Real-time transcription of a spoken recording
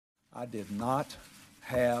I did not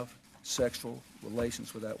have sexual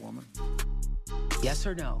relations with that woman. Yes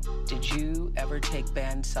or no? Did you ever take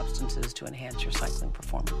banned substances to enhance your cycling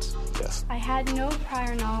performance? Yes. I had no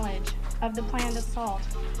prior knowledge of the planned assault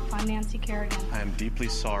on Nancy Kerrigan. I am deeply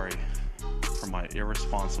sorry for my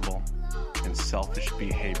irresponsible and selfish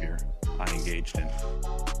behavior I engaged in.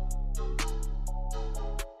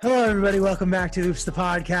 Hello, everybody. Welcome back to Oops, the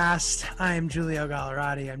podcast. I am Giulio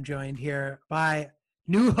Gallerati. I'm joined here by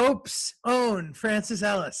New Hope's own Francis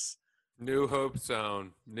Ellis. New Hope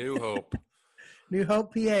Zone. New Hope. New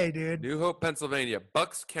Hope, PA, dude. New Hope, Pennsylvania.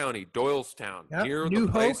 Bucks County, Doylestown. Yep. Near New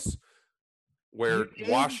the place Hope. where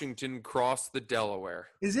Washington crossed the Delaware.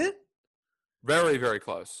 Is it? Very, very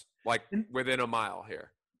close. Like within a mile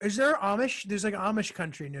here. Is there Amish? There's like Amish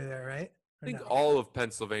country near there, right? I think all of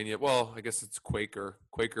Pennsylvania. Well, I guess it's Quaker,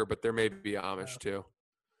 but there may be Amish too.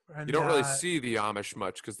 And, you don't really see the Amish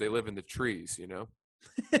much because they live in the trees, you know?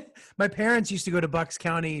 My parents used to go to Bucks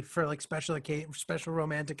County for like special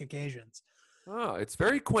romantic occasions. Oh, it's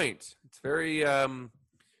very quaint. It's very,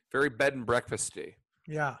 very bed and breakfasty.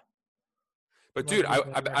 Yeah. But dude,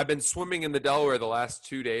 I've been swimming in the Delaware the last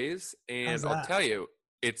 2 days, and I'll tell you,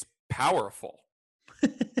 it's powerful.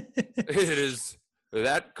 It is.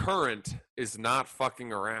 That current is not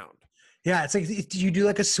fucking around. Yeah, it's like, do you do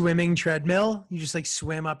like a swimming treadmill? You just like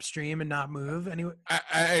swim upstream and not move anyway.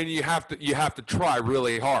 And you have to try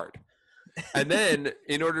really hard. And then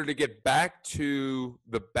in order to get back to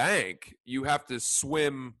the bank, you have to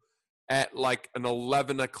swim at like an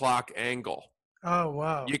 11 o'clock angle. Oh,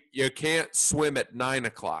 wow. You can't swim at 9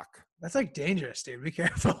 o'clock. That's like dangerous, dude. Be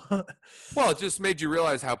careful. Well, it just made you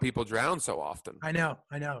realize how people drown so often. I know.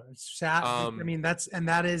 It's sad. I mean,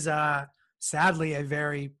 that is sadly a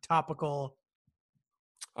very topical.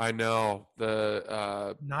 I know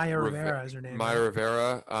the Naya Rivera is her name. Maya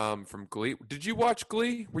Rivera from Glee. Did you watch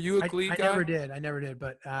Glee? Were you a Glee guy? I never did.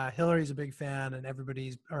 But Hillary's a big fan, and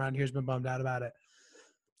everybody's around here's been bummed out about it.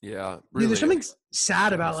 Yeah, Dude, really. there's something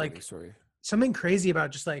sad about like story. Something crazy about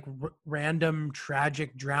just like random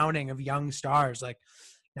tragic drowning of young stars, like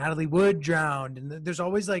Natalie Wood drowned, and there's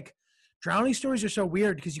always like drowning stories are so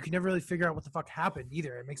weird because you can never really figure out what the fuck happened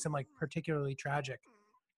either. It makes them like particularly tragic.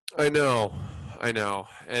 I know,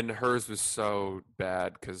 and hers was so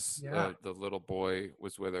bad because the little boy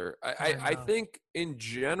was with her. I think in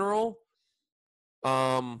general,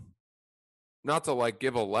 not to like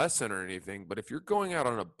give a lesson or anything, but if you're going out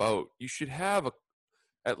on a boat, you should have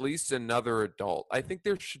at least another adult. I think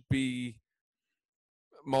there should be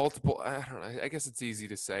multiple. I don't know. I guess it's easy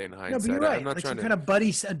to say in hindsight. No, but you're right. I'm not like trying some kind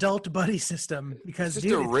of adult buddy system because it's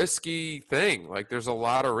just a risky thing. Like there's a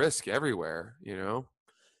lot of risk everywhere, you know?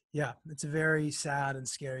 Yeah, it's a very sad and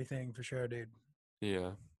scary thing for sure, dude.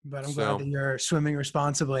 Yeah. But I'm glad that you're swimming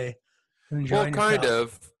responsibly and enjoying yourself. Kind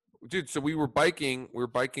of. Dude, so we were biking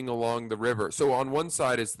along the river. So on one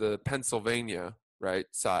side is the Pennsylvania, right,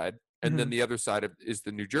 side. And then the other side is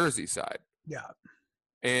the New Jersey side. Yeah.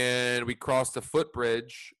 And we crossed a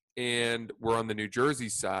footbridge, and we're on the New Jersey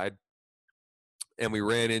side. And we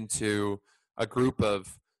ran into a group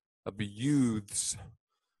of youths.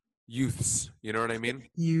 You know what I mean?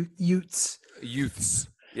 Youths.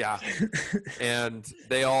 Yeah. And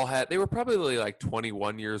they were probably like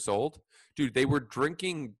 21 years old. Dude, they were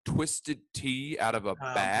drinking twisted tea out of a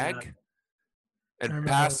bag and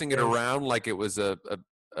passing it around like it was a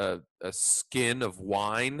skin of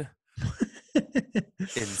wine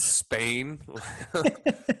in Spain,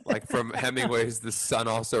 like from Hemingway's The Sun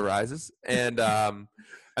Also Rises. And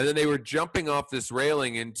then they were jumping off this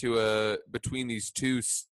railing into between these two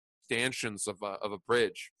stanchions of a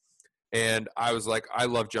bridge. And I was like, I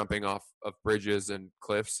love jumping off of bridges and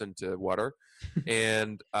cliffs into water.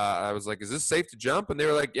 And I was like, is this safe to jump? And they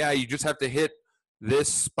were like, yeah, you just have to hit this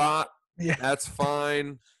spot. Yeah. That's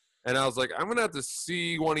fine. And I was like, I'm going to have to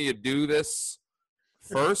see one of you do this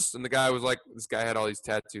first. And the guy was like, this guy had all these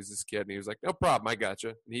tattoos, this kid. And he was like, no problem, I got you.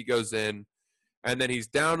 And he goes in. And then he's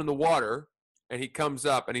down in the water. And he comes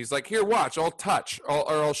up. And he's like, here, watch. I'll touch.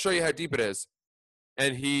 I'll show you how deep it is.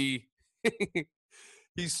 And he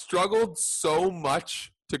struggled so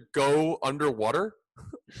much to go underwater.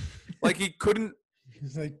 Like he couldn't.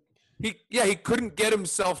 He's like, he couldn't get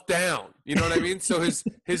himself down. You know what I mean? So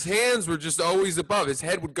his hands were just always above. His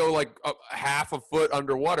head would go like half a foot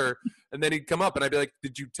underwater, and then he'd come up, and I'd be like,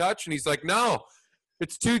 "Did you touch?" And he's like, "No,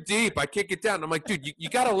 it's too deep. I can't get down." And I'm like, "Dude, you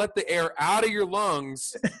got to let the air out of your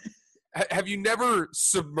lungs. Have you never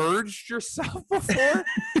submerged yourself before?"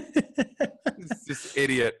 It's just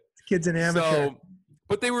idiot. This kid's an amateur.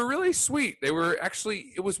 But they were really sweet. They were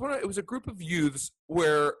actually, it was a group of youths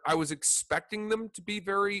where I was expecting them to be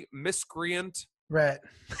very miscreant Right.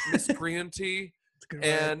 miscreanty. That's a good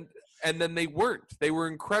word. And then they weren't. They were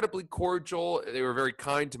incredibly cordial. They were very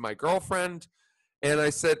kind to my girlfriend. And I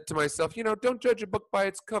said to myself, don't judge a book by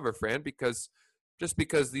its cover, Fran, because just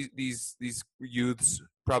because these youths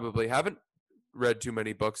probably haven't read too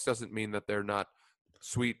many books doesn't mean that they're not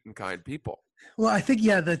sweet and kind people. Well, I think,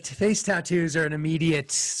 the face tattoos are an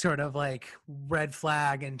immediate sort of like red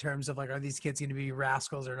flag in terms of like, are these kids going to be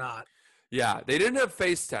rascals or not? Yeah, they didn't have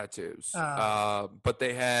face tattoos, but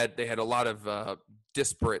they had a lot of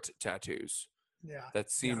disparate tattoos. Yeah.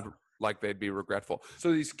 That seemed like they'd be regretful.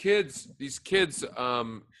 So these kids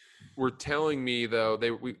were telling me though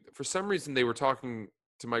for some reason they were talking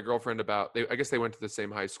to my girlfriend about I guess they went to the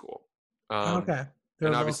same high school. Okay. They're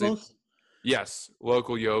and obviously, locals? yes,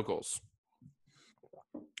 local yokels.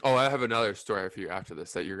 Oh, I have another story for you after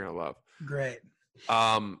this that you're gonna love. Great.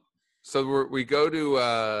 So we go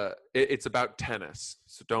to it's about tennis.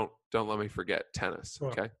 So don't let me forget tennis. Cool.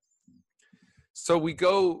 Okay. So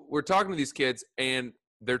we're talking to these kids and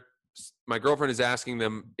my girlfriend is asking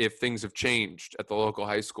them if things have changed at the local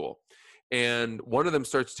high school. And one of them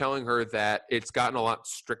starts telling her that it's gotten a lot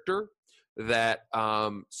stricter, that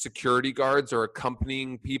security guards are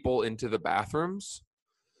accompanying people into the bathrooms.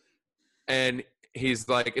 And he's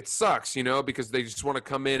like, it sucks, because they just want to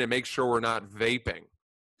come in and make sure we're not vaping.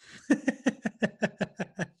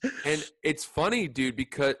 And it's funny, dude,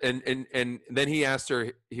 because and then he asked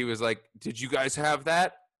her, he was like, did you guys have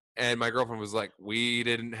that? And my girlfriend was like, we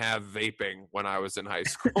didn't have vaping when I was in high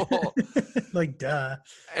school. Like, duh.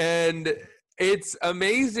 And it's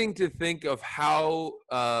amazing to think of how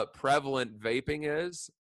prevalent vaping is.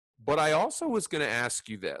 But I also was going to ask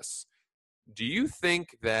you this. Do you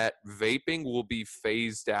think that vaping will be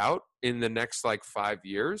phased out in the next 5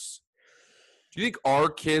 years? Do you think our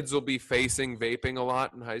kids will be facing vaping a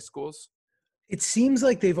lot in high schools? It seems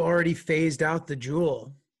like they've already phased out the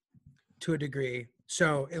Juul to a degree.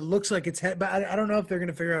 So it looks like it's but I don't know if they're going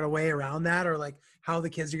to figure out a way around that or like how the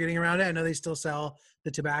kids are getting around it. I know they still sell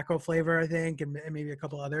the tobacco flavor, I think, and maybe a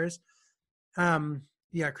couple others.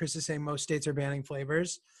 Chris is saying most states are banning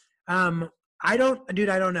flavors. I don't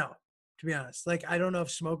know, to be honest. I don't know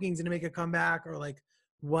if smoking's going to make a comeback or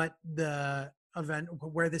what the event,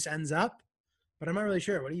 where this ends up, but I'm not really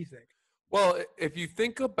sure. What do you think? Well, if you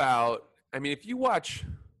think about, if you watch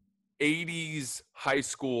 80s high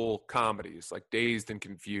school comedies like Dazed and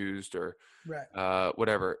Confused or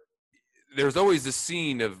whatever, there's always a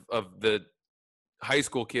scene of the high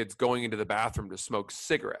school kids going into the bathroom to smoke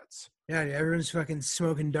cigarettes. Yeah, everyone's fucking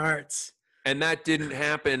smoking darts. And that didn't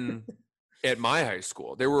happen at my high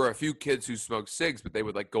school. There were a few kids who smoked cigs, but they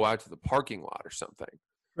would go out to the parking lot or something.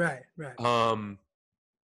 Right.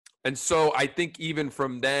 And so I think even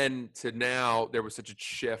from then to now, there was such a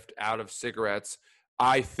shift out of cigarettes.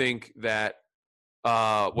 I think that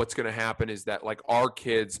what's going to happen is that our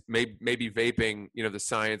kids, maybe vaping, the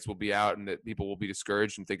science will be out and that people will be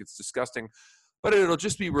discouraged and think it's disgusting, but it'll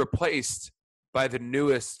just be replaced by the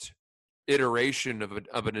newest iteration of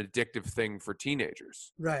an addictive thing for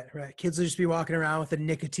teenagers. Right. Kids will just be walking around with a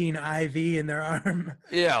nicotine IV in their arm.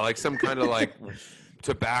 Yeah, some kind of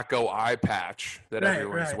tobacco eye patch that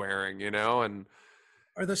everyone's wearing, and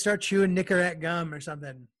or they'll start chewing Nicorette gum or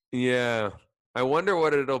something. Yeah. I wonder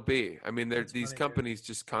what it'll be. These funny, companies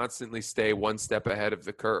just constantly stay one step ahead of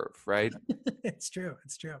the curve, right? It's true.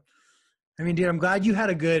 Dude, I'm glad you had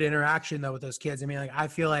a good interaction though with those kids. I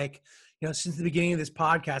feel like, since the beginning of this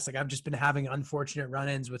podcast, I've just been having unfortunate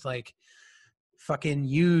run-ins with fucking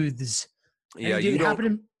youths. Yeah, and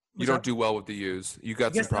you don't do well with the youths. You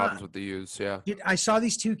got some problems with the youths, yeah. Dude, I saw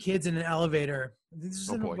these two kids in an elevator. This is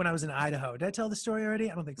boy. when I was in Idaho. Did I tell the story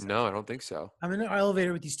already? I don't think so. No, I don't think so. I'm in an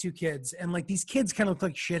elevator with these two kids, and these kids kind of look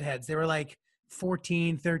like shitheads. They were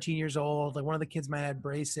 14, 13 years old. One of the kids might have had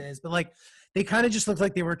braces, but they kind of just looked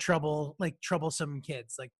like they were troublesome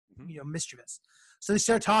kids, mischievous. So they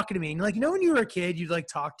start talking to me, and when you were a kid, you'd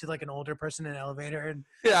talk to an older person in an elevator. And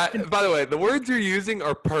yeah, by the way, the words you're using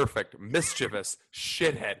are perfect. Mischievous,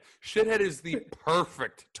 shithead. Shithead is the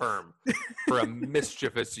perfect term for a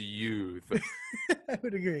mischievous youth. I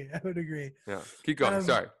would agree. Yeah, keep going.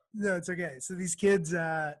 Sorry. No, it's okay. So these kids,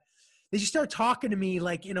 they just start talking to me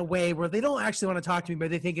in a way where they don't actually want to talk to me,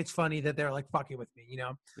 but they think it's funny that they're fucking with me,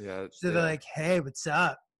 Yeah. So they're like, "Hey, what's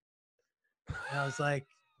up?" And I was like,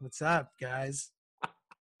 "What's up, guys?"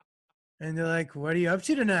 And they're like, "What are you up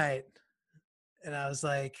to tonight?" And I was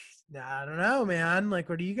like, "I don't know, man.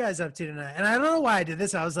 What are you guys up to tonight?" And I don't know why I did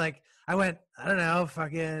this. I went, "I don't know,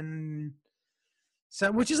 fucking."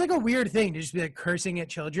 So, which is a weird thing to just be cursing at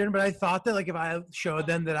children. But I thought that if I showed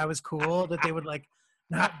them that I was cool, that they would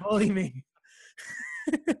not bully me.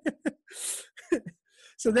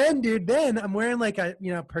 So then, dude, I'm wearing like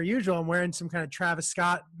per usual, I'm wearing some kind of Travis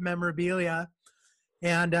Scott memorabilia.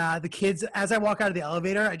 And the kids, as I walk out of the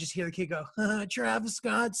elevator, I just hear the kid go, Travis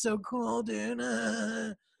Scott's so cool, dude.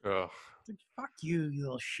 Ugh. Like, fuck you, you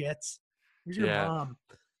little shits. Where's your mom?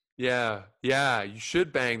 Yeah. You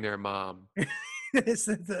should bang their mom.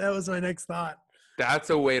 That was my next thought.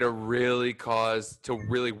 That's a way to really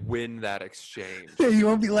win that exchange. You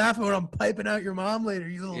won't be laughing when I'm piping out your mom later,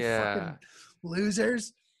 you little fucking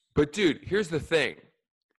losers. But dude, here's the thing.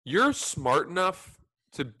 You're smart enough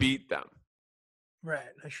to beat them. Right.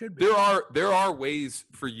 I should be. There are ways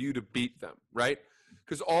for you to beat them, right?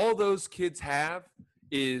 Because all those kids have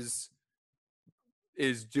is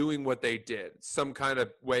doing what they did. Some kind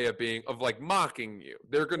of way of like mocking you.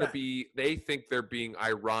 They're going to they think they're being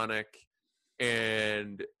ironic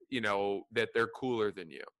and, that they're cooler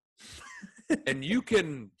than you. And you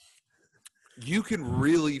can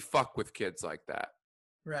really fuck with kids like that.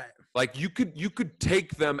 Right. Like you could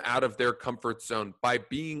take them out of their comfort zone by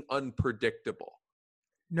being unpredictable.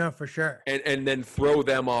 No, for sure. And then throw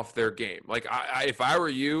them off their game. Like if I were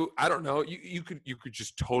you, I don't know, you could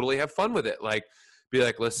just totally have fun with it. Like be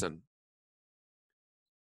like, listen, do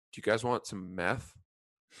you guys want some meth?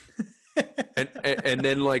 and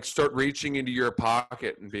then like start reaching into your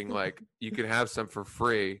pocket and being like, you can have some for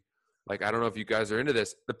free. Like, I don't know if you guys are into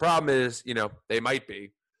this. The problem is, they might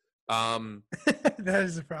be. That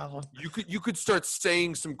is a problem. You could start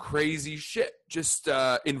saying some crazy shit. Just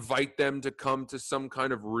invite them to come to some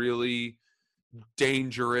kind of really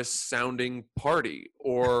dangerous sounding party,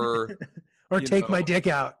 or take my dick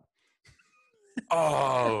out.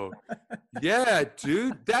 Oh, yeah,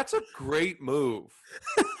 dude, that's a great move.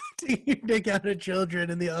 Take your dick out of children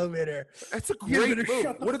in the elevator. That's a great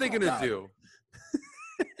move. What are they gonna do?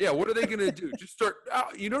 Yeah, what are they gonna do? Just start.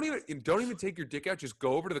 You don't even take your dick out. Just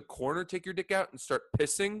go over to the corner, take your dick out, and start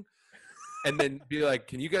pissing, and then be like,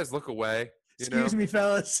 "Can you guys look away?" Excuse me,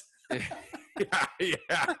 fellas. Yeah.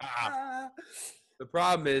 The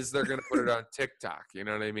problem is they're gonna put it on TikTok. You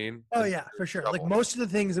know what I mean? Oh yeah, for sure. Like most of the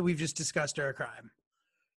things that we've just discussed are a crime.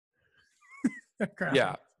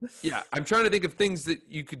 Yeah. I'm trying to think of things that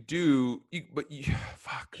you could do,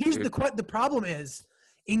 fuck. Here's the problem is.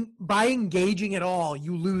 By engaging at all,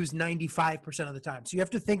 you lose 95% of the time. So you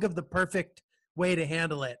have to think of the perfect way to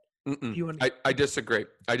handle it. I disagree.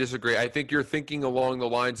 I think you're thinking along the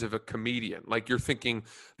lines of a comedian. Like you're thinking,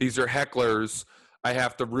 these are hecklers. I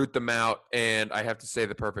have to root them out, and I have to say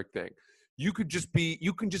the perfect thing. You can just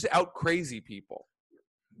out crazy people.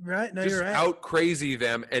 Right? No, just you're right. Out crazy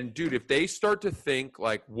them. And dude, if they start to think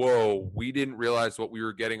like, whoa, we didn't realize what we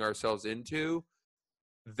were getting ourselves into,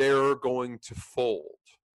 they're going to fold.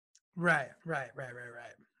 Right.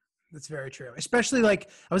 That's very true. Especially like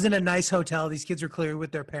I was in a nice hotel. These kids were clearly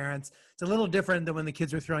with their parents. It's a little different than when the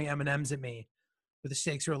kids were throwing M&Ms at me, where the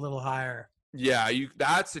stakes are a little higher. Yeah,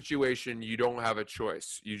 that situation, you don't have a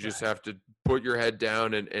choice. You just have to put your head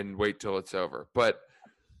down and wait till it's over. But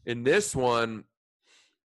in this one,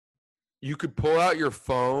 you could pull out your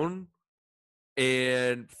phone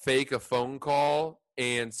and fake a phone call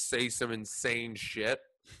and say some insane shit.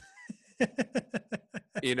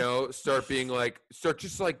 Start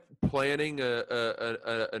just like planning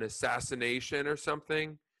an assassination or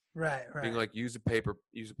something. Right. Being like, use a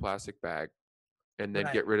plastic bag, and then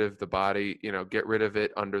get rid of the body. Get rid of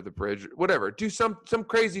it under the bridge. Whatever. Do some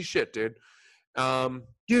crazy shit, dude.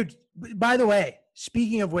 Dude. By the way,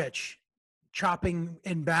 speaking of which, chopping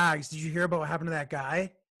in bags. Did you hear about what happened to that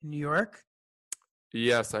guy in New York?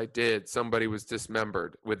 Yes, I did. Somebody was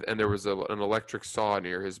dismembered and there was an electric saw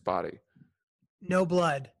near his body. No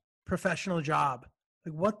blood. Professional job.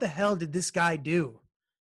 Like, what the hell did this guy do?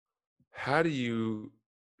 How do you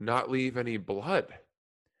not leave any blood?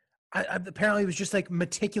 Apparently it was just like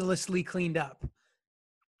meticulously cleaned up.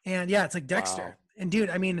 And yeah, it's like Dexter. Wow. And dude,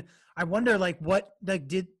 I mean, I wonder like what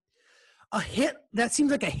did a hit that seems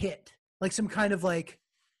like a hit. Like some kind of like,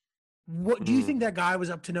 what do you think that guy was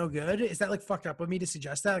up to no good? Is that like fucked up with me to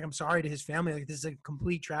suggest that? Like, I'm sorry to his family. Like, this is a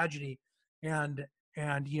complete tragedy. And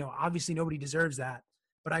obviously nobody deserves that.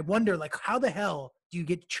 But I wonder, like, how the hell do you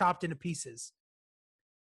get chopped into pieces?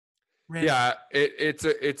 Yeah,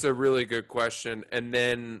 it's a really good question. And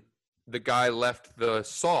then the guy left the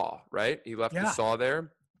saw, right? He left the saw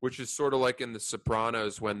there, which is sort of like in The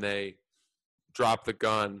Sopranos when they drop the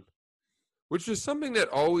gun, which is something that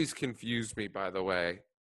always confused me, by the way,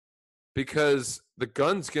 because the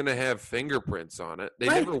gun's going to have fingerprints on it. They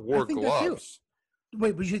never wore gloves.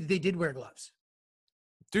 Wait, they did wear gloves.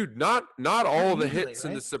 Dude, not all the hits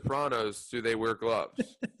in The Sopranos do they wear gloves.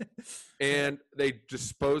 And they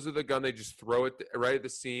dispose of the gun. They just throw it right at the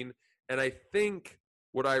scene. And I think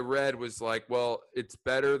what I read was like, well, it's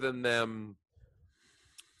better than them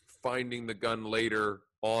finding the gun later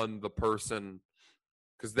on the person,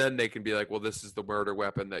 because then they can be like, well, this is the murder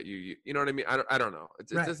weapon that you know what I mean? I don't know. It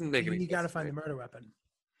doesn't make any sense. You got to find the murder weapon.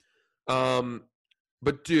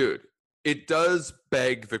 But dude, it does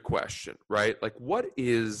beg the question, right? Like, what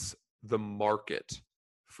is the market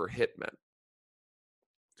for hitmen?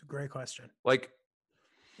 It's a great question. Like,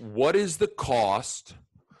 what is the cost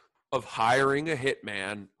of hiring a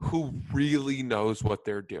hitman who really knows what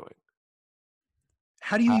they're doing?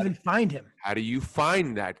 How do you even find him? How do you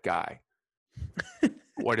find that guy?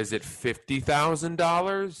 What is it?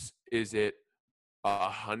 $50,000? Is it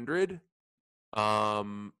 $100?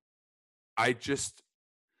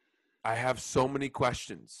 I have so many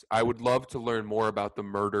questions. I would love to learn more about the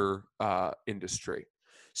murder industry.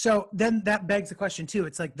 So then that begs the question too.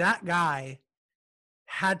 It's like that guy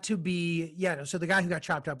had to be, so the guy who got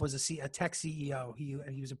chopped up was a tech CEO. He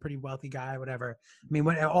was a pretty wealthy guy, whatever. I mean,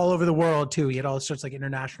 went all over the world too. He had all sorts like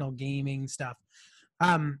international gaming stuff.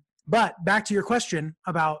 But back to your question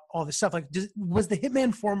about all this stuff, like was the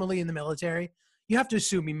hitman formerly in the military? You have to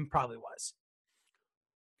assume he probably was.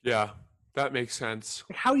 Yeah, that makes sense.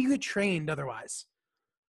 Like, how do you get trained otherwise?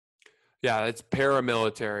 Yeah, it's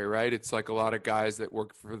paramilitary, right? It's like a lot of guys that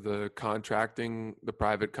work for the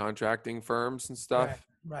private contracting firms and stuff.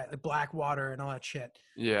 Right. Like Blackwater and all that shit.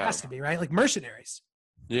 Yeah. It has to be, right? Like mercenaries.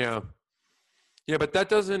 Yeah. Yeah, but that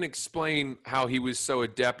doesn't explain how he was so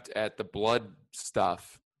adept at the blood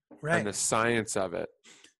stuff and the science of it.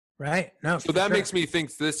 Right. No. So that makes me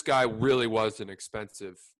think this guy really was an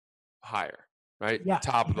expensive hire, right? Yeah.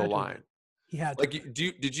 Top of the line. He had like,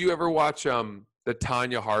 did you ever watch the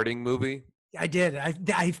Tanya Harding movie? I did.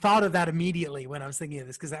 I thought of that immediately when I was thinking of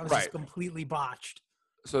this, because that was just completely botched.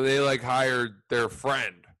 So they like hired their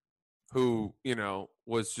friend who,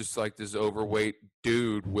 was just like this overweight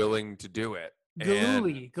dude willing to do it.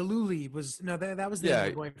 Galooly was that was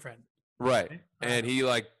the boyfriend. Right. And he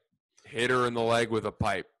like hit her in the leg with a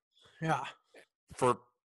pipe. Yeah. For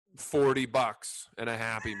 $40 and a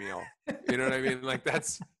Happy Meal. You know what I mean? Like,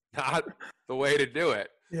 that's not the way to do it.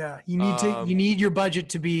 Yeah, you need your budget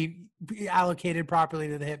to be allocated properly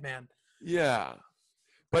to the hitman. Yeah,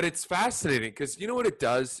 but it's fascinating because you know what it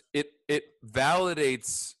does? It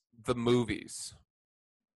validates the movies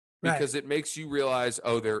because it makes you realize,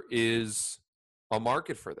 there is a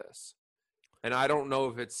market for this. And I don't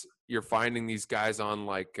know if you're finding these guys on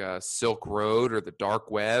like Silk Road or the dark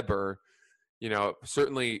web, or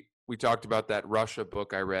certainly we talked about that Russia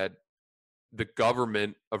book I read. The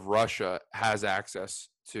government of Russia has access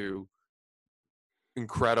to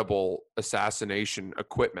incredible assassination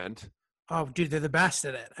equipment. Oh, dude, they're the best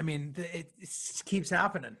at it. I mean, it keeps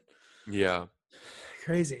happening. Yeah.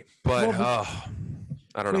 Crazy. But I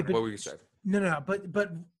don't know. What were you saying? No.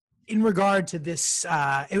 But in regard to this,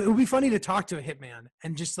 it would be funny to talk to a hitman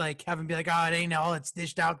and just like have him be like, "Oh, it ain't all it's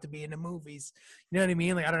dished out to be in the movies." You know what I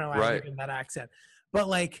mean? Like, I don't know why I'm in that accent, but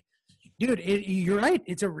like, dude, you're right.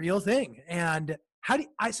 It's a real thing. And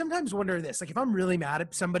I sometimes wonder this, like if I'm really mad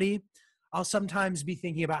at somebody, I'll sometimes be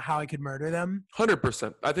thinking about how I could murder them.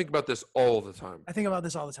 100%. I think about this all the time.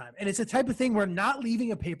 And it's a type of thing where not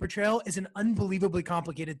leaving a paper trail is an unbelievably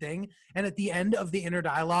complicated thing. And at the end of the inner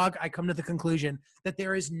dialogue, I come to the conclusion that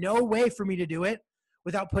there is no way for me to do it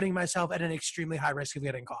without putting myself at an extremely high risk of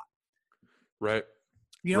getting caught. Right.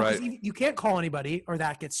 You can't call anybody or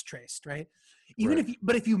that gets traced, right?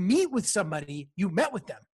 If you meet with somebody, you met with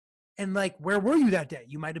them. And like, where were you that day?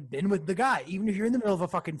 You might have been with the guy, even if you're in the middle of a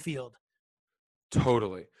fucking field.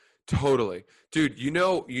 Totally. Dude, you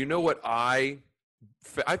know what I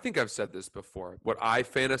think I've said this before. What I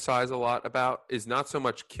fantasize a lot about is not so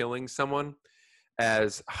much killing someone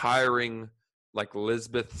as hiring like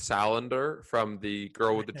Lisbeth Salander from the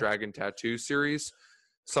Girl with the Dragon Tattoo series,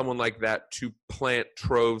 someone like that to plant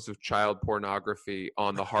troves of child pornography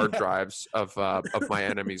on the hard drives of my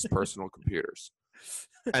enemy's personal computers.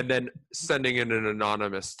 And then sending in an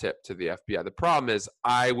anonymous tip to the FBI. The problem is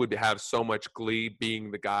I would have so much glee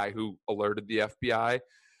being the guy who alerted the FBI.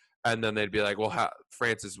 And then they'd be like, well,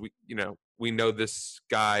 Francis, we know this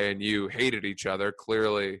guy and you hated each other.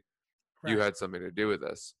 Clearly you had something to do with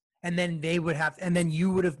this. And then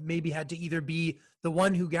you would have maybe had to either be the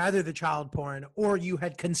one who gathered the child porn, or you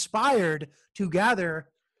had conspired to gather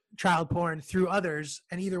child porn through others,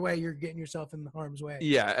 and either way you're getting yourself in harm's way.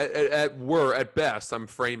 Yeah, at best I'm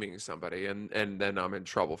framing somebody and then I'm in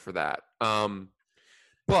trouble for that.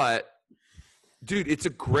 But dude, it's a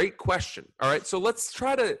great question. All right, so let's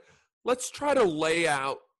try to lay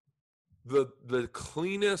out the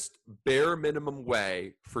cleanest bare minimum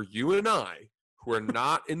way for you and I, who are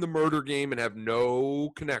not in the murder game and have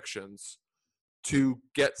no connections to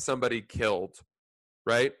get somebody killed,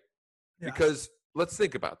 right? Yeah. Because let's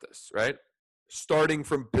think about this, right? Starting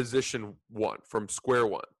from position one, from square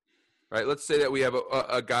one, right? Let's say that we have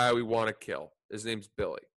a guy we want to kill. His name's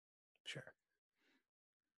Billy. Sure.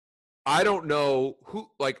 I don't know who,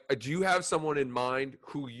 like, do you have someone in mind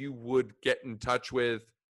who you would get in touch with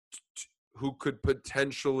who could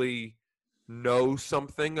potentially know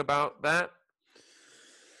something about that?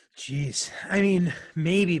 Jeez. I mean,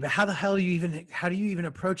 maybe, but how do you even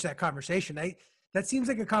approach that conversation? That seems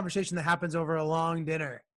like a conversation that happens over a long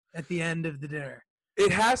dinner at the end of the dinner.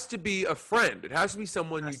 It has to be a friend. It has to be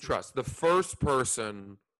someone you trust. The first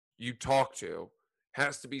person you talk to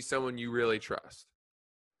has to be someone you really trust.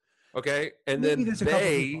 Okay? And Maybe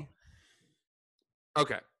then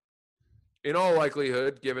okay. In all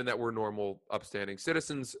likelihood, given that we're normal, upstanding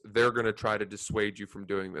citizens, they're going to try to dissuade you from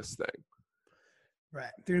doing this thing.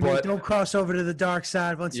 Right. They're gonna be like, don't cross over to the dark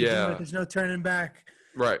side. Once you do it, there's no turning back.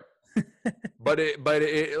 Right. but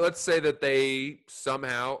let's say that they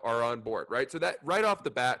somehow are on board, right? So that right off the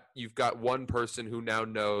bat, you've got one person who now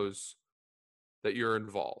knows that you're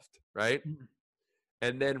involved, right? Mm-hmm.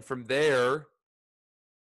 And then from there,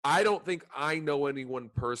 I don't think I know anyone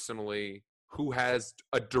personally who has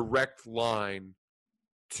a direct line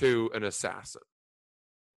to an assassin.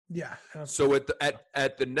 Yeah. So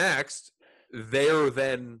at the next, they're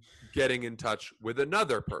then getting in touch with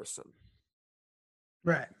another person.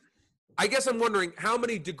 Right. I guess I'm wondering, how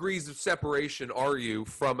many degrees of separation are you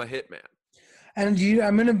from a hitman? And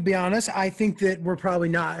I'm going to be honest, I think that we're probably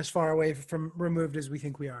not as far away from removed as we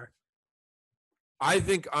think we are. I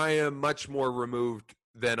think I am much more removed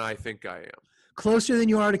than I think I am. Closer than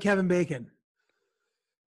you are to Kevin Bacon.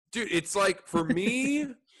 Dude, it's like, for me,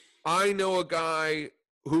 I know a guy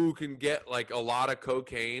who can get like a lot of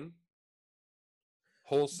cocaine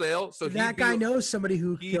wholesale. So that guy knows somebody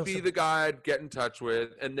who he'd be the guy I'd get in touch with,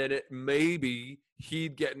 and then maybe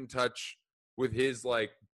he'd get in touch with his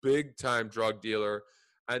like big time drug dealer,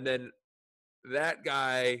 and then that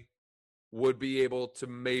guy would be able to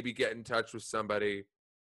maybe get in touch with somebody.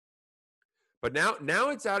 But now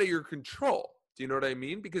it's out of your control. Do you know what I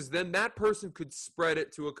mean? Because then that person could spread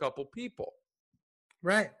it to a couple people.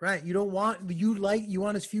 Right. You want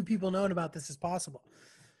as few people knowing about this as possible.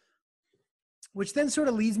 Which then sort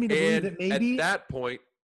of leads me to believe that maybe at that point,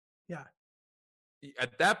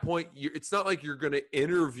 it's not like you're going to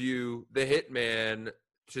interview the hitman.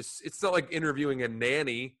 It's not like interviewing a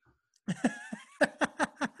nanny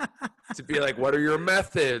to be like, what are your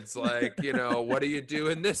methods? Like, what do you do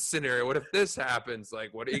in this scenario? What if this happens?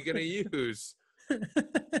 Like, what are you going to use?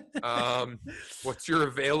 What's your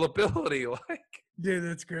availability like? Dude,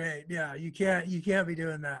 that's great. Yeah, you can't be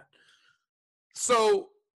doing that. So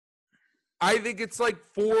I think it's like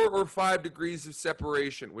 4 or 5 degrees of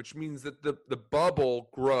separation, which means that the bubble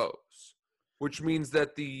grows, which means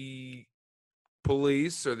that the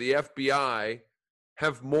police or the FBI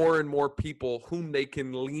have more and more people whom they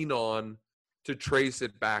can lean on to trace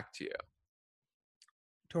it back to you.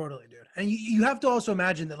 Totally, dude. And you have to also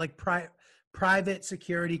imagine that like private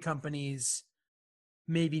security companies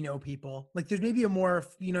maybe know people. Like there's maybe a more,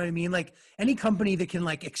 you know what I mean? Like any company that can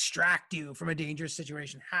like extract you from a dangerous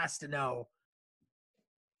situation has to know.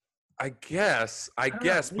 I guess,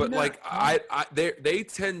 but like they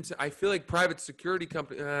tend to, I feel like private security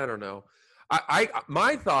company, I don't know.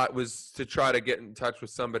 My thought was to try to get in touch with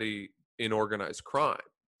somebody in organized crime.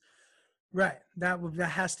 Right. That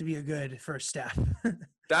has to be a good first step.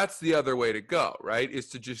 That's the other way to go, right? Is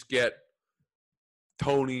to just get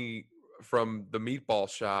Tony from the meatball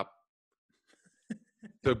shop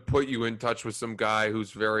to put you in touch with some guy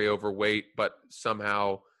who's very overweight, but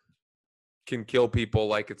somehow can kill people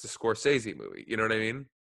like it's a Scorsese movie. You know what I mean?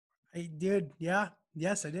 I did. Yeah.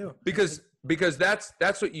 Yes, I do. Because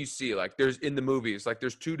that's what you see. Like there's in the movies, like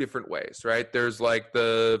there's 2 different ways, right? There's like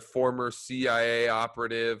the former CIA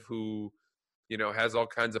operative who, has all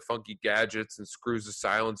kinds of funky gadgets and screws a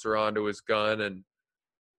silencer onto his gun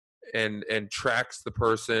and tracks the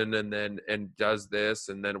person and does this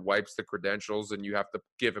and then wipes the credentials, and you have to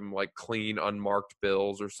give him like clean unmarked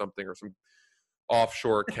bills or something, or some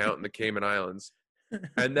offshore account in the Cayman Islands.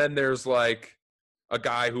 And then there's like a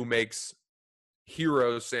guy who makes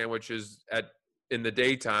hero sandwiches in the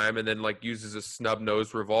daytime and then like uses a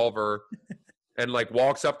snub-nosed revolver and like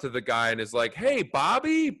walks up to the guy and is like, "Hey,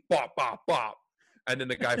 Bobby," bop, bop, bop. And then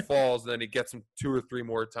the guy falls, and then he gets him 2 or 3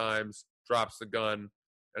 more times, drops the gun,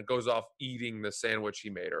 and goes off eating the sandwich he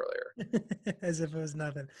made earlier. As if it was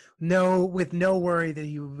nothing. No, with no worry that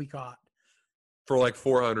he would be caught. For like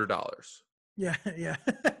 $400. Yeah.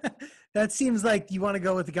 That seems like you want to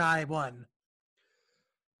go with guy one.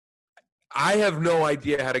 I have no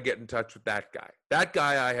idea how to get in touch with that guy. That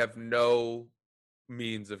guy I have no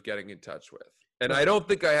means of getting in touch with. And I don't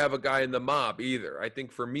think I have a guy in the mob either. I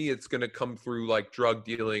think for me, it's going to come through like drug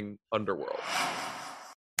dealing underworld.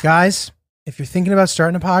 Guys, if you're thinking about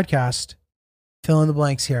starting a podcast, fill in the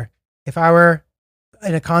blanks here. If I were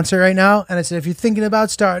in a concert right now and I said, if you're thinking about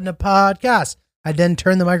starting a podcast, I'd then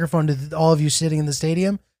turn the microphone to all of you sitting in the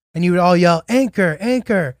stadium and you would all yell, Anchor,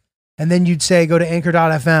 Anchor. And then you'd say, go to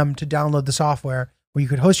anchor.fm to download the software where you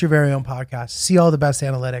could host your very own podcast, see all the best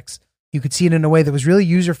analytics. You could see it in a way that was really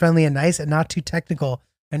user-friendly and nice and not too technical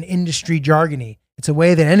and industry jargony. It's a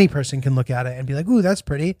way that any person can look at it and be like, ooh, that's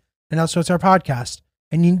pretty. And now so it's our podcast.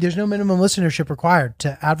 And there's no minimum listenership required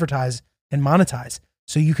to advertise and monetize.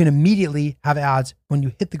 So you can immediately have ads when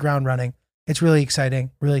you hit the ground running. It's really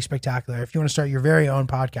exciting, really spectacular. If you want to start your very own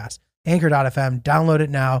podcast, anchor.fm, download it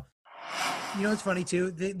now. You know, it's funny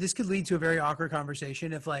too. This could lead to a very awkward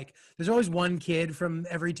conversation. If like, there's always one kid from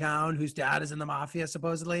every town whose dad is in the mafia,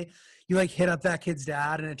 supposedly. You like hit up that kid's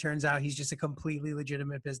dad and it turns out he's just a completely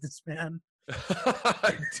legitimate businessman.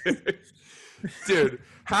 Dude,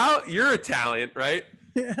 how you're Italian, right?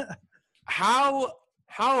 Yeah. How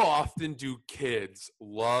often do kids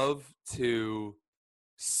love to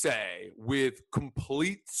say with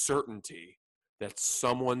complete certainty that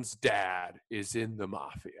someone's dad is in the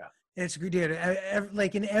mafia? It's dude.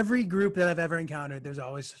 Like in every group that I've ever encountered, there's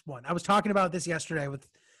always one. I was talking about this yesterday with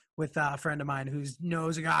a friend of mine who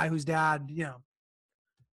knows a guy whose dad, you know,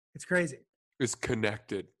 it's crazy. Is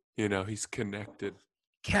connected. You know, he's connected.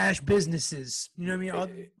 Cash businesses. You know what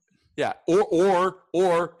I mean? Yeah.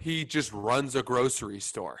 Or he just runs a grocery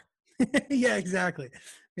store. Yeah, exactly.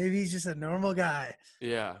 Maybe he's just a normal guy.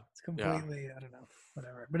 Yeah. It's completely, I don't know,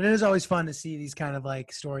 whatever. But it is always fun to see these kind of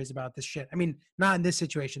like stories about this shit. I mean, not in this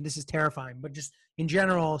situation. This is terrifying, but just in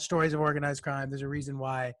general, stories of organized crime. There's a reason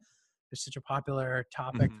why there's such a popular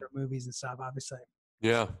topic for movies and stuff, obviously.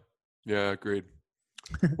 Yeah. Yeah, agreed.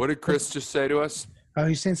 What did Chris just say to us? Oh,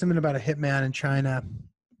 he's saying something about a hitman in China.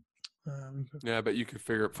 Yeah, but you could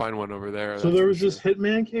find one over there. So there was this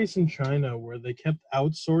hitman case in China where they kept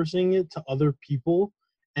outsourcing it to other people,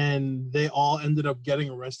 and they all ended up getting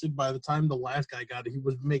arrested. By the time the last guy got it, he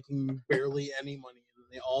was making barely any money, and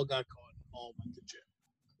they all got caught and all went to jail.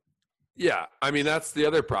 Yeah, I mean, that's the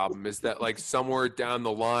other problem is that, like, somewhere down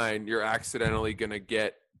the line, you're accidentally going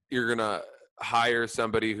to hire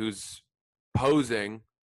somebody who's posing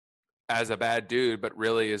as a bad dude, but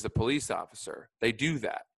really is a police officer. They do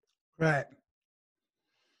that. Right.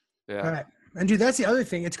 Yeah. Right. And dude, that's the other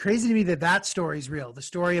thing. It's crazy to me that story's real. The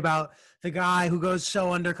story about the guy who goes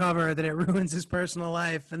so undercover that it ruins his personal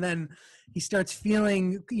life. And then he starts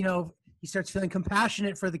feeling,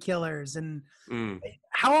 compassionate for the killers. And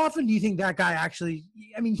how often do you think that guy actually,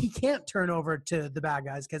 I mean, he can't turn over to the bad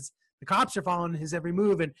guys because the cops are following his every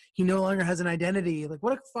move and he no longer has an identity. Like,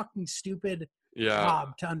 what a fucking stupid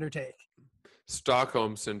job to undertake.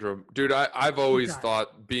 Stockholm syndrome. Dude, I've always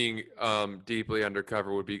thought being deeply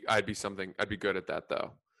undercover I'd be good at that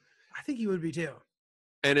though. I think you would be too.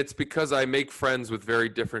 And it's because I make friends with very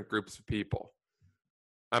different groups of people.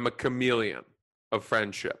 I'm a chameleon of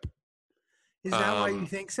friendship. Is that why you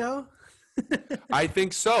think so? I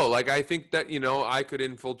think so. Like, I think that, I could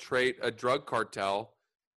infiltrate a drug cartel.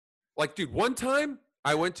 Like, dude, one time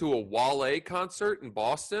I went to a Wale concert in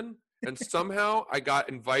Boston. And somehow I got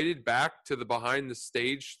invited back to the behind the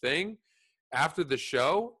stage thing after the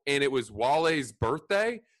show. And it was Wale's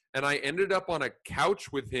birthday. And I ended up on a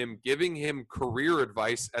couch with him, giving him career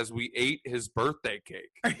advice as we ate his birthday cake.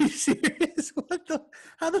 Are you serious?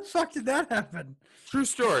 How the fuck did that happen? True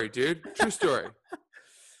story, dude. True story.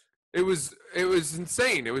 It was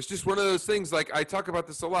insane. It was just one of those things. Like, I talk about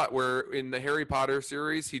this a lot, where in the Harry Potter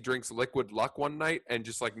series, he drinks liquid luck one night and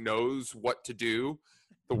just like knows what to do.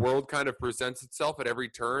 The world kind of presents itself at every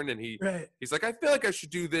turn, and he's like, I feel like I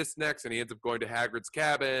should do this next, and he ends up going to Hagrid's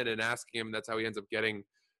cabin and asking him. That's how he ends up getting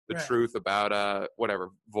the truth about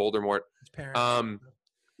Voldemort. His parents.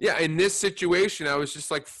 Yeah, in this situation, I was just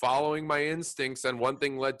like following my instincts, and one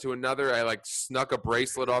thing led to another. I like snuck a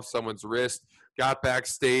bracelet off someone's wrist, got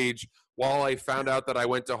backstage. While I found out that I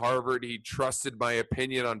went to Harvard, he trusted my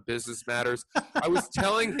opinion on business matters. I was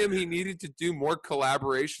telling him he needed to do more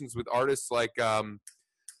collaborations with artists like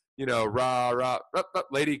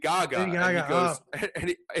Lady Gaga.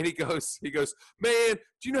 And he goes, man,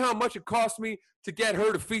 do you know how much it cost me to get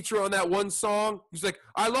her to feature on that one song? He's like,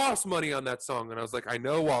 I lost money on that song. And I was like, I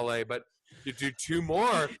know, Wale, but you do two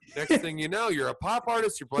more. Next thing you know, you're a pop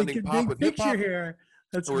artist. You're blending pop with hip hop. Here.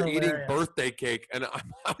 That's We're eating hilarious. birthday cake, and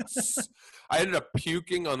I ended up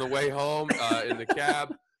puking on the way home in the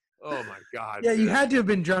cab. Oh my God! Yeah, you dude. had to have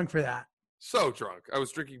been drunk for that. So drunk. I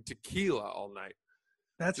was drinking tequila all night.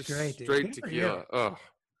 That's Just great, dude. straight Good for you. tequila. Ugh.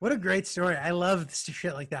 What a great story. I love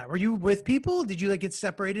shit like that. Were you with people? Did you like get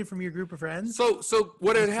separated from your group of friends? So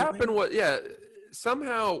what had Instantly? happened was,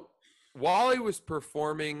 somehow Wally was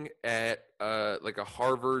performing at like a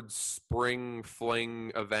Harvard spring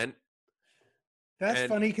fling event. That's and-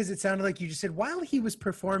 funny because it sounded like you just said while he was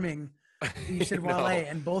performing, you said No. Wale,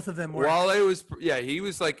 and both of them were. Wale was,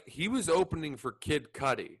 he was opening for Kid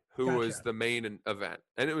Cudi, who was Gotcha. the main event,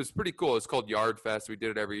 and it was pretty cool. It's called Yard Fest. We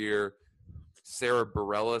did it every year. Sarah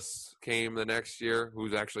Bareilles came the next year,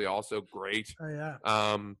 who's actually also great. Oh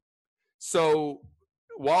yeah. So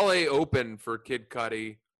Wale opened for Kid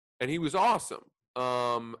Cudi, and he was awesome.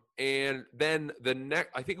 And then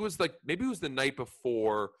I think it was maybe it was the night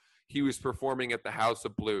before, he was performing at the House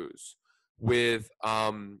of Blues with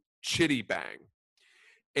Chitty Bang.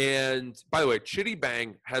 And by the way, Chitty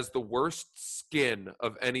Bang has the worst skin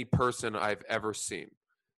of any person I've ever seen.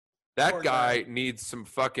 That Poor guy needs some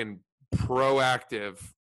fucking Proactive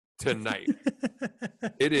tonight.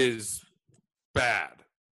 It is bad.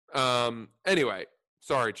 Anyway,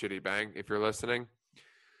 sorry, Chitty Bang, if you're listening.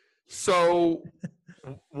 So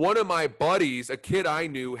one of my buddies, a kid I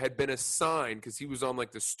knew, had been assigned, because he was on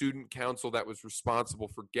like the student council that was responsible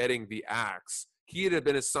for getting the acts. He had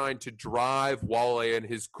been assigned to drive Wale and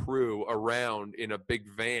his crew around in a big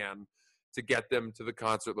van to get them to the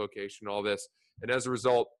concert location, all this. And as a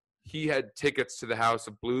result, he had tickets to the House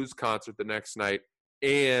of Blues concert the next night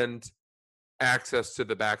and access to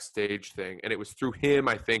the backstage thing. And it was through him,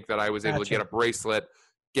 I think, that I was able to get a bracelet,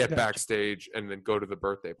 get backstage, and then go to the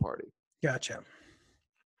birthday party. Gotcha.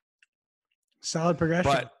 Solid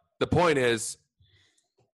progression. But the point is,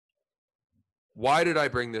 why did I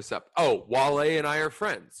bring this up? Oh, Wale and I are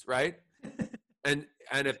friends, right? and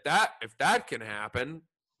if that can happen,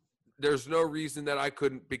 there's no reason that I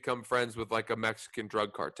couldn't become friends with like a Mexican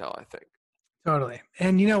drug cartel, I think. Totally.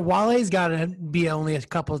 And Wale's got to be only a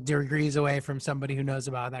couple degrees away from somebody who knows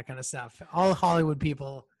about that kind of stuff. All Hollywood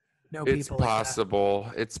people know It's people possible.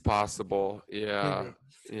 Like that. It's possible. Yeah.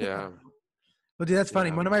 Maybe. Yeah. Well, dude, that's funny.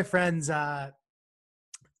 Yeah. One of my friends, I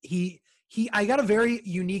got a very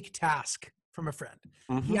unique task from a friend.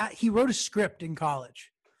 Mhm. He wrote a script in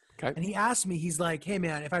college. Okay. And he asked me, he's like, hey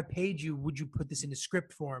man, if I paid you, would you put this into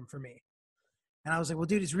script form for me? And I was like, well,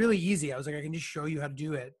 dude, it's really easy. I was like, I can just show you how to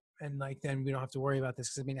do it. And like, then we don't have to worry about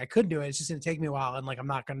this. Cause I mean, I could do it. It's just going to take me a while. And like, I'm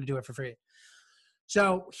not going to do it for free.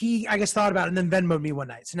 So he, I guess, thought about it and then Venmo'd me one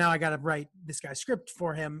night. So now I got to write this guy's script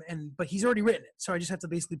for him. But he's already written it. So I just have to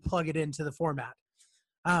basically plug it into the format,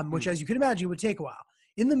 which as you can imagine would take a while.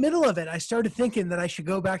 In the middle of it, I started thinking that I should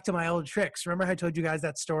go back to my old tricks. Remember I told you guys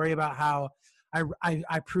that story about how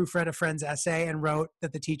I proofread a friend's essay and wrote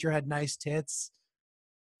that the teacher had nice tits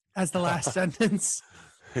as the last sentence,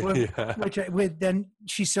 then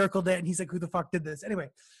she circled it and he's like, who the fuck did this? Anyway,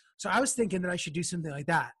 so I was thinking that I should do something like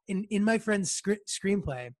that. In my friend's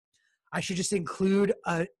screenplay, I should just include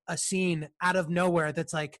a scene out of nowhere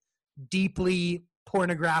that's like deeply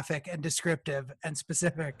pornographic and descriptive and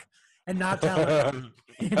specific and not tell him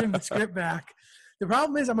the script back. The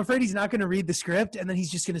problem is I'm afraid he's not going to read the script and then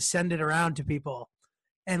he's just going to send it around to people.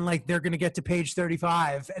 And like, they're going to get to page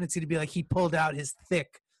 35 and it's going to be like, he pulled out his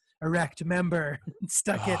thick, erect member and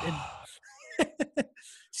stuck it and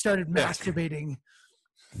started masturbating.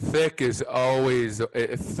 Thick is always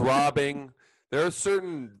throbbing. There are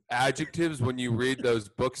certain adjectives when you read those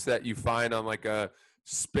books that you find on like a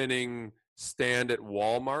spinning stand at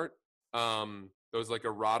Walmart. Those like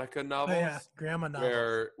erotica novels. Oh, yeah, grandma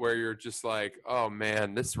novels. Where you're just like, oh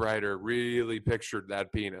man, this writer really pictured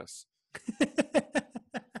that penis.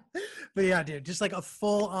 But yeah, dude, just like a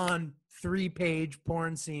full-on 3-page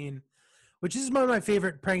porn scene, which is one of my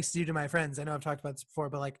favorite pranks to do to my friends. I know I've talked about this before,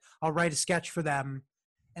 but like I'll write a sketch for them,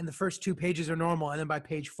 and the first 2 pages are normal, and then by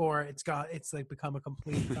page 4, it's like become a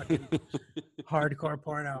complete fucking hardcore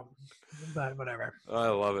porno. But whatever. I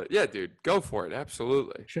love it. Yeah, dude, go for it.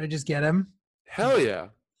 Absolutely. Should I just get him? Hell yeah.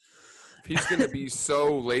 If he's gonna be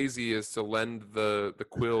so lazy as to lend the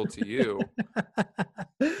quill to you,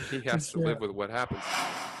 he has to live with what happens.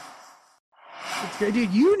 It's great,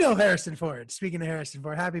 dude. You know Harrison Ford. Speaking of Harrison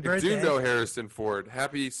Ford, happy birthday! I do know Harrison Ford.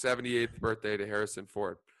 Happy 78th birthday to Harrison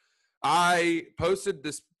Ford. I posted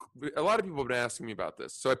this. A lot of people have been asking me about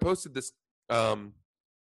this, so I posted this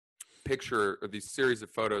picture or these series of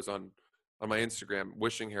photos on my Instagram,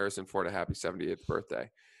 wishing Harrison Ford a happy 78th birthday,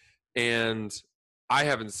 and I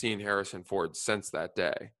haven't seen Harrison Ford since that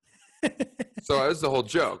day. So that was the whole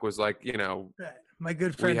joke. Was like, Right. My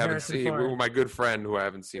good friend we haven't Harrison seen. Ford. My good friend who I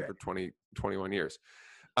haven't seen Right. for 21 years.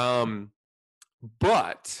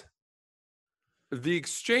 But the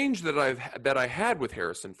exchange that I had with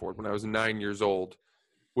Harrison Ford when I was 9 years old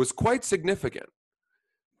was quite significant.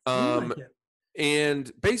 Seemed like it.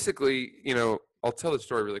 And basically, I'll tell the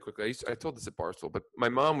story really quickly. I told this at Barstool, but my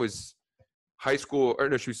mom was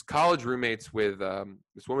she was college roommates with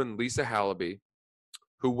this woman, Lisa Hallaby,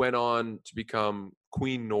 who went on to become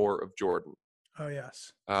Queen Noor of Jordan. Oh,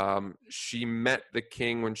 yes. She met the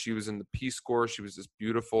king when she was in the Peace Corps. She was this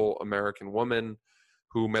beautiful American woman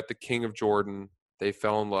who met the king of Jordan. They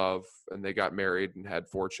fell in love and they got married and had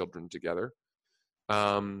 4 children together.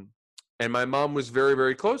 And my mom was very,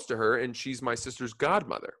 very close to her, and she's my sister's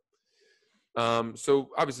godmother. So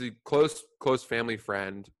obviously close family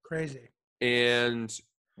friend. Crazy. And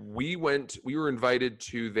we were invited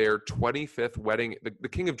to their 25th wedding. The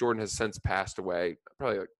king of Jordan has since passed away,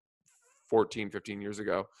 probably like 14, 15 years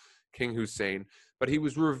ago, King Hussein. But he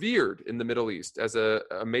was revered in the Middle East as a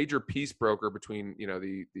major peace broker between,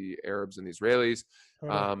 the Arabs and the Israelis.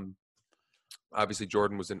 Totally. Obviously,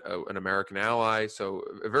 Jordan was an American ally, so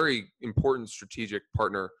a very important strategic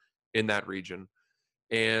partner in that region.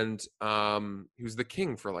 And he was the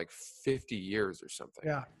king for like 50 years or something.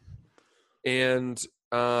 Yeah. And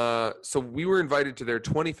so we were invited to their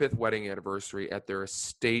 25th wedding anniversary at their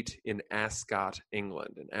estate in Ascot,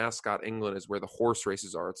 England. And Ascot, England is where the horse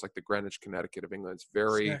races are. It's like the Greenwich, Connecticut of England. It's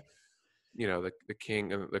very, Sick. the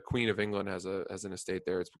king and the queen of England has an estate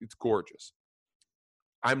there. It's gorgeous.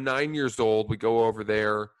 I'm 9 years old. We go over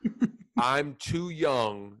there. I'm too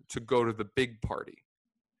young to go to the big party.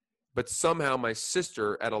 But somehow my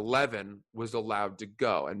sister at 11 was allowed to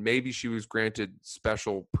go. And maybe she was granted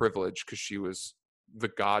special privilege because she was the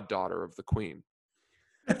goddaughter of the queen.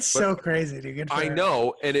 That's so crazy, dude. Good for I her.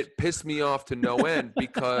 know. And it pissed me off to no end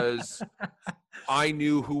because I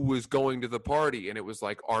knew who was going to the party. And it was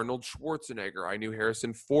like Arnold Schwarzenegger. I knew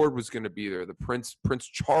Harrison Ford was going to be there. The Prince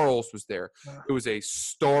Charles was there. Wow. It was a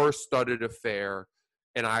star-studded affair.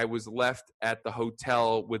 And I was left at the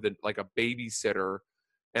hotel with a babysitter.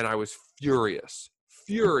 And I was furious.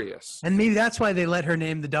 And maybe that's why they let her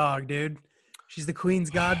name the dog, dude. She's the queen's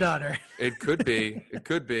goddaughter. It could be. It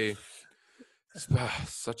could be.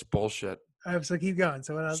 Such bullshit. All right, so keep going.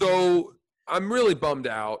 So what else? So I'm really bummed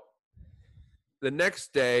out. The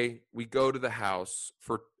next day, we go to the house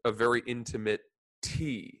for a very intimate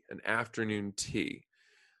tea, an afternoon tea.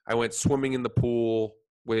 I went swimming in the pool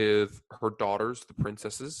with her daughters, the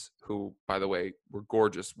princesses, who, by the way, were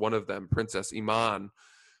gorgeous. One of them, Princess Iman,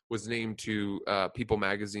 was named to People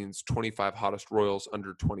Magazine's 25 Hottest Royals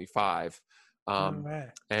Under 25. No way.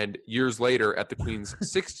 And years later, at the Queen's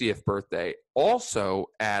 60th birthday, also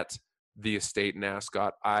at the estate in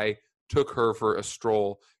Ascot, I took her for a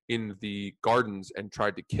stroll in the gardens and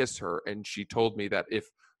tried to kiss her. And she told me that if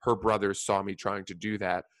her brothers saw me trying to do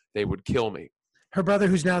that, they would kill me. Her brother,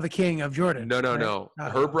 who's now the king of Jordan. No.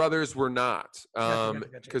 Right? Her brothers were not, Gotcha.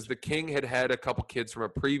 because the king had a couple kids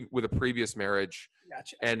from with a previous marriage,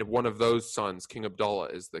 Gotcha. and one of those sons, King Abdullah,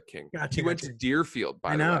 is the king. He went to Deerfield,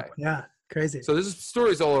 by the way. Yeah, crazy. So this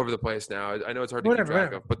story's all over the place now. I know it's hard to keep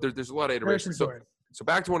track of, but there's a lot of iterations. So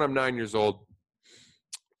back to when I'm 9 years old.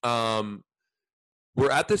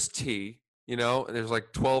 We're at this tea, and there's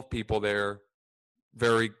like 12 people there,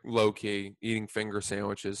 very low key, eating finger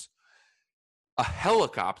sandwiches. A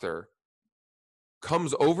helicopter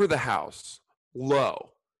comes over the house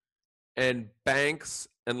low and banks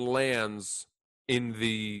and lands in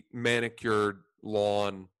the manicured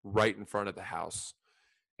lawn right in front of the house.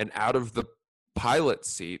 And out of the pilot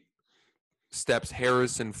seat steps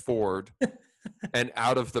Harrison Ford, and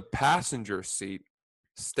out of the passenger seat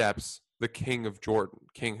steps the king of Jordan,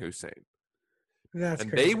 King Hussein. That's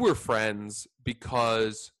and crazy. they were friends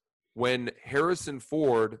because when Harrison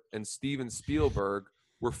Ford and Steven Spielberg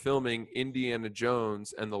were filming Indiana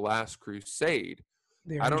Jones and the Last Crusade,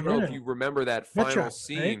 I don't know if you remember that final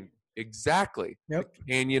scene. Right? Exactly. Yep.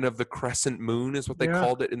 The Canyon of the Crescent Moon is what they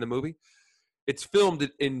called it in the movie. It's filmed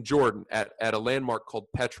in Jordan at a landmark called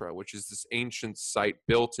Petra, which is this ancient site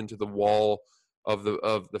built into the wall of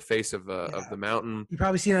the face of the mountain. You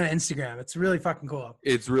probably seen it on Instagram. It's really fucking cool.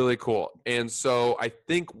 It's really cool. And so I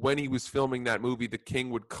think when he was filming that movie, the king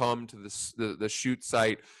would come to the shoot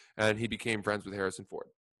site, and he became friends with Harrison Ford.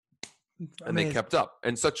 And they kept up,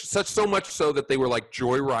 and so much so that they were like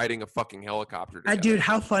joyriding a fucking helicopter together. Dude,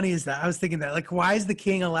 how funny is that? I was thinking that. Like, why is the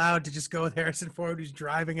king allowed to just go with Harrison Ford, who's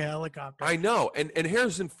driving a helicopter? I know, and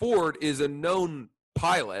Harrison Ford is a known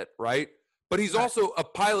pilot, right? But he's also a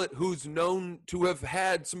pilot who's known to have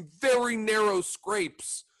had some very narrow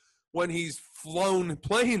scrapes when he's flown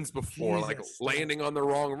planes before, like Jesus. landing on the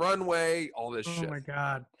wrong runway, all this Oh shit. my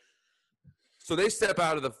God. So they step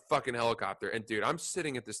out of the fucking helicopter, and dude, I'm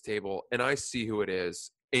sitting at this table, and I see who it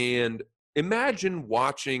is. And imagine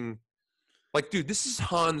watching, like, dude, this is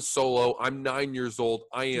Han Solo. I'm 9 years old.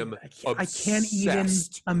 I am I can't even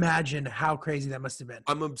obsessed. imagine how crazy that must have been.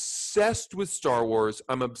 I'm obsessed with Star Wars.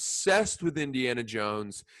 I'm obsessed with Indiana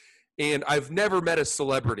Jones. And I've never met a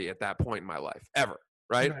celebrity at that point in my life, ever,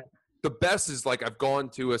 right? The best is, like, I've gone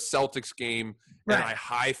to a Celtics game, and I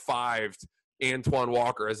high-fived Antoine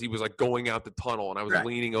Walker as he was, like, going out the tunnel, and I was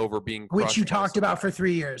leaning over being crushed. Which you by talked about for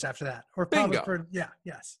 3 years after that. Or probably Bingo.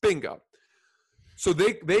 yes. Bingo. So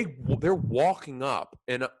they're walking up,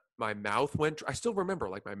 and my mouth went. I still remember,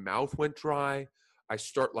 like, my mouth went dry. I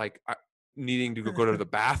start, like, needing to go to the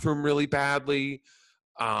bathroom really badly.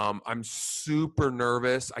 I'm super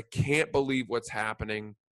nervous. I can't believe what's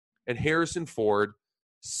happening. And Harrison Ford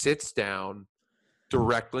sits down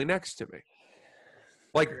directly next to me.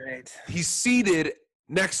 Like, he's seated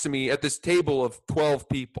next to me at this table of 12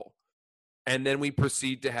 people. And then we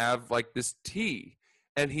proceed to have, like, this tea.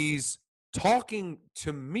 And he's talking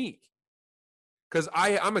to me. Because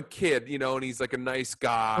I'm a kid, you know, and he's, like, a nice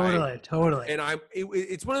guy. Totally. And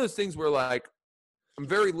it's one of those things where, like, I'm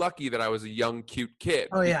very lucky that I was a young, cute kid.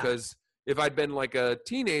 Oh, yeah. Because if I'd been, like, a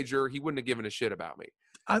teenager, he wouldn't have given a shit about me.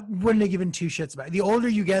 I wouldn't have given two shits about it. The older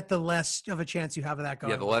you get, the less of a chance you have of that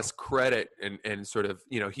going. Yeah, the less credit and sort of,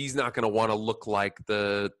 you know, he's not going to want to look like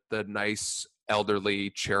the nice, elderly,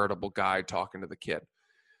 charitable guy talking to the kid.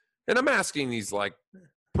 And I'm asking these, like,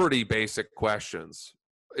 pretty basic questions.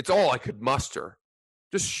 It's all I could muster.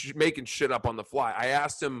 Just making shit up on the fly. I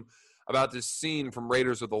asked him about this scene from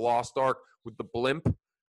Raiders of the Lost Ark with the blimp.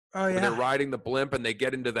 Oh, yeah. They're riding the blimp and they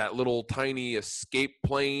get into that little tiny escape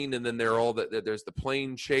plane, and then there's the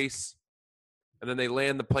plane chase, and then they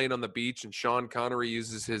land the plane on the beach, and Sean Connery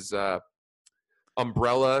uses his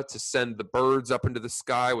umbrella to send the birds up into the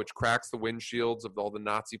sky, which cracks the windshields of all the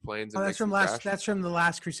Nazi planes. And that's from That's from the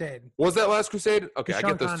Last Crusade. Was that Last Crusade? Okay, I Sean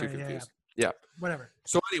get those Connery, two confused. Yeah. Whatever.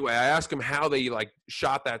 So anyway, I asked him how they, like,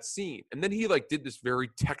 shot that scene, and then he, like, did this very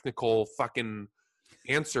technical fucking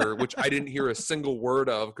answer, which I didn't hear a single word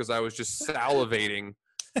of because I was just salivating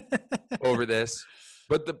over this.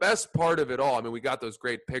 But the best part of it all, I mean, we got those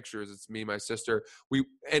great pictures. It's me, my sister. We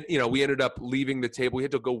ended up leaving the table. We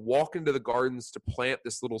had to go walk into the gardens to plant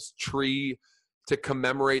this little tree to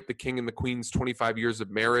commemorate the king and the queen's 25 years of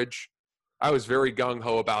marriage. I was very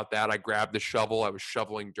gung-ho about that. I grabbed the shovel. I was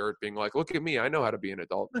shoveling dirt, being like, look at me. I know how to be an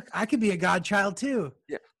adult. Look, I could be a godchild too.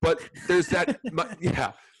 Yeah, but there's that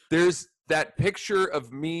there's that picture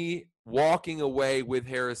of me walking away with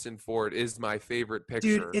Harrison Ford is my favorite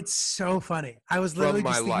picture. Dude, it's so funny. I was literally from my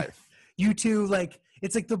just thinking, life. You two, like,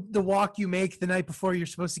 it's like the walk you make the night before you're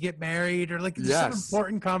supposed to get married, or like there's some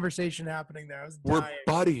important conversation happening there. We're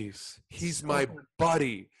buddies. He's my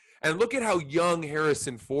buddy. And look at how young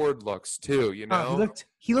Harrison Ford looks too, you know? Oh,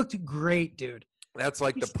 he looked great, dude. That's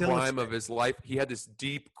like the prime of his life. He had this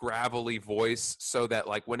deep, gravelly voice so that,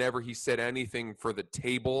 like, whenever he said anything for the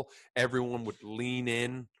table, everyone would lean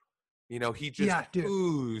in. You know, he just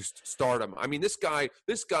oozed stardom. I mean, this guy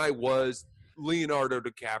was Leonardo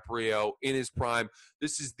DiCaprio in his prime.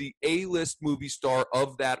 This is the A-list movie star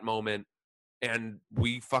of that moment, and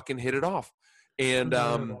we fucking hit it off. And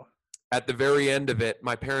at the very end of it,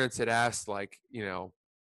 my parents had asked, like, you know,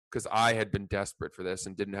 because I had been desperate for this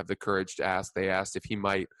and didn't have the courage to ask. They asked if he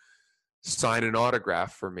might sign an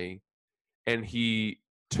autograph for me. And he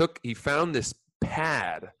found this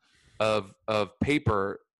pad of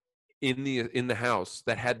paper in the house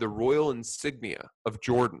that had the royal insignia of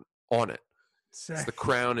Jordan on it. It's the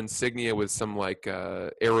crown insignia with some, like,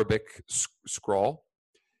 Arabic scrawl.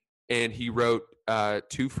 And he wrote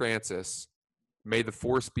to Francis, "May the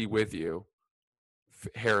force be with you,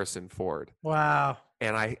 Harrison Ford." Wow.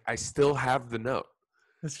 And I still have the note.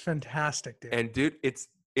 That's fantastic, dude. And dude,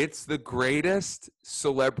 it's the greatest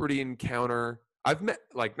celebrity encounter I've met.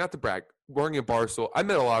 Like, not to brag, working at Barstool, I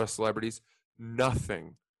met a lot of celebrities.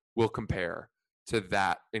 Nothing will compare to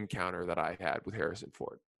that encounter that I had with Harrison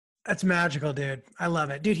Ford. That's magical, dude. I love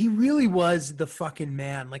it. Dude, he really was the fucking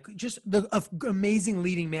man. Like, just the amazing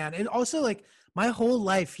leading man. And also, like, my whole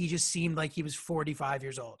life, he just seemed like he was 45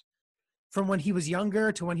 years old. From when he was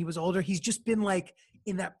younger to when he was older, he's just been, like,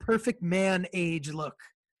 in that perfect man age look.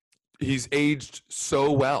 He's aged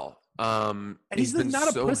so well. And he's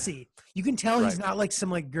not a pussy. You can tell he's not like some,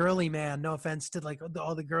 like, girly man. No offense to, like,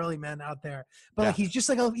 all the girly men out there. But like, he's just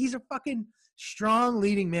like, he's a fucking strong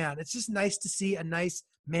leading man. It's just nice to see a nice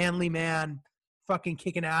manly man fucking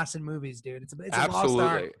kicking ass in movies, dude. It's a lost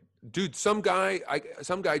art. dude, some guy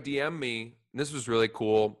DM'd me, and this was really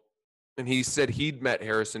cool. And he said he'd met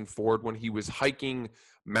Harrison Ford when he was hiking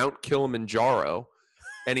Mount Kilimanjaro.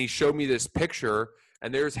 And he showed me this picture,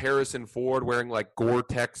 and there's Harrison Ford wearing like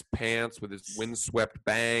Gore-Tex pants with his windswept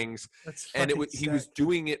bangs. And he was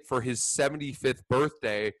doing it for his 75th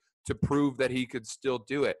birthday to prove that he could still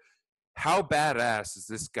do it. How badass is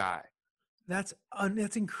this guy? That's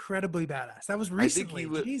incredibly badass. That was recently.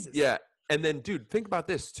 Jesus. Yeah. And then, dude, think about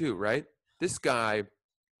this too, right? This guy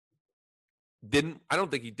I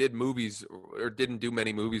don't think he did movies or didn't do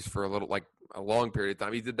many movies for a long period of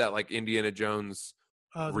time. He did that like Indiana Jones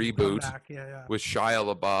reboot with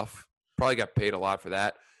Shia LaBeouf. Probably got paid a lot for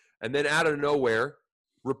that. And then out of nowhere,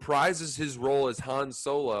 reprises his role as Han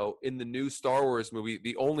Solo in the new Star Wars movie,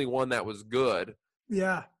 the only one that was good.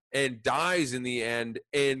 Yeah. And dies in the end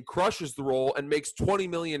and crushes the role and makes $20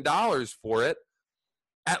 million for it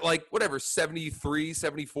at 73,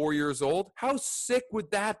 74 years old. How sick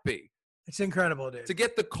would that be? It's incredible, dude. To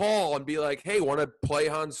get the call and be like, hey, want to play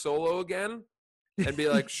Han Solo again? And be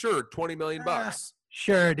like, sure, $20 million.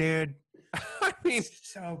 Sure, dude. I mean,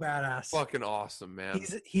 so badass. Fucking awesome, man.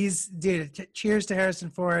 He's dude. Cheers to Harrison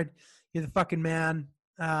Ford. You're the fucking man.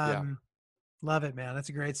 Love it, man. That's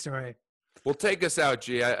a great story. Well, take us out,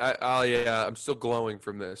 G. I'm still glowing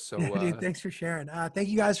from this. So, dude, thanks for sharing. Thank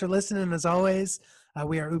you guys for listening. As always,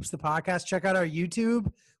 we are Oops the Podcast. Check out our YouTube.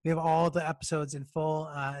 We have all the episodes in full,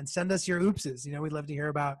 and send us your oopses. We'd love to hear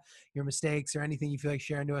about your mistakes or anything you feel like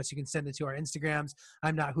sharing to us. You can send it to our Instagrams.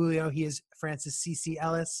 I'm not Julio. He is Francis CC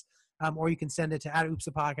Ellis. Or you can send it to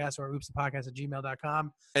 @oopsthepodcast or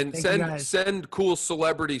oopsthepodcast@gmail.com. And send cool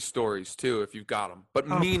celebrity stories too if you've got them, but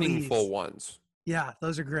meaningful ones. Yeah,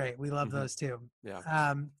 those are great. We love those too.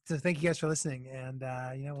 Yeah. So thank you guys for listening, and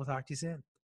we'll talk to you soon.